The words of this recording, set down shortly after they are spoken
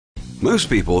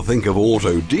Most people think of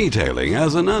auto detailing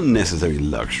as an unnecessary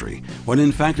luxury, when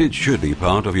in fact it should be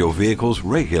part of your vehicle's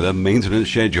regular maintenance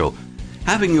schedule.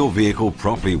 Having your vehicle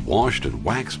properly washed and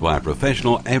waxed by a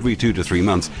professional every 2 to 3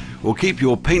 months will keep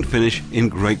your paint finish in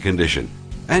great condition,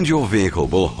 and your vehicle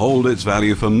will hold its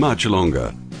value for much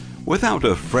longer. Without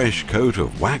a fresh coat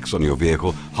of wax on your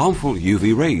vehicle, harmful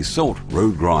UV rays, salt,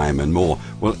 road grime and more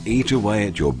will eat away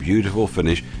at your beautiful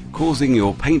finish, causing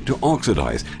your paint to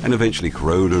oxidize and eventually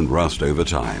corrode and rust over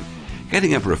time.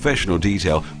 Getting a professional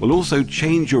detail will also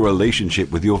change your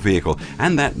relationship with your vehicle,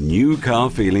 and that new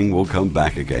car feeling will come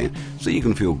back again, so you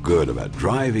can feel good about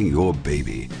driving your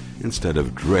baby instead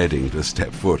of dreading to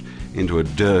step foot into a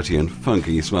dirty and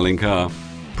funky smelling car.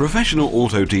 Professional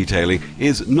auto detailing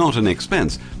is not an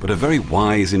expense, but a very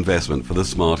wise investment for the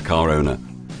smart car owner.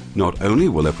 Not only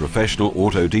will a professional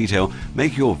auto detail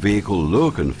make your vehicle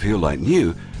look and feel like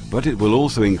new, but it will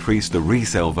also increase the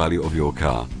resale value of your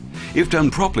car. If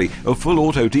done properly, a full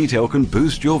auto detail can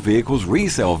boost your vehicle's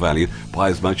resale value by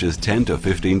as much as 10 to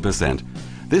 15%.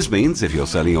 This means if you're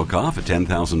selling your car for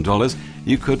 $10,000,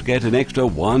 you could get an extra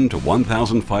 $1,000 to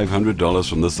 $1,500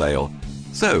 from the sale.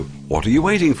 So, what are you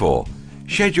waiting for?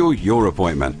 Schedule your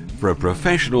appointment for a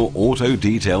professional auto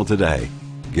detail today.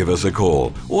 Give us a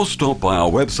call or stop by our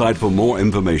website for more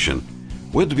information.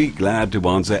 We'd be glad to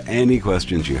answer any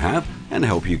questions you have and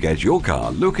help you get your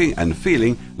car looking and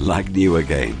feeling like new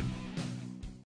again.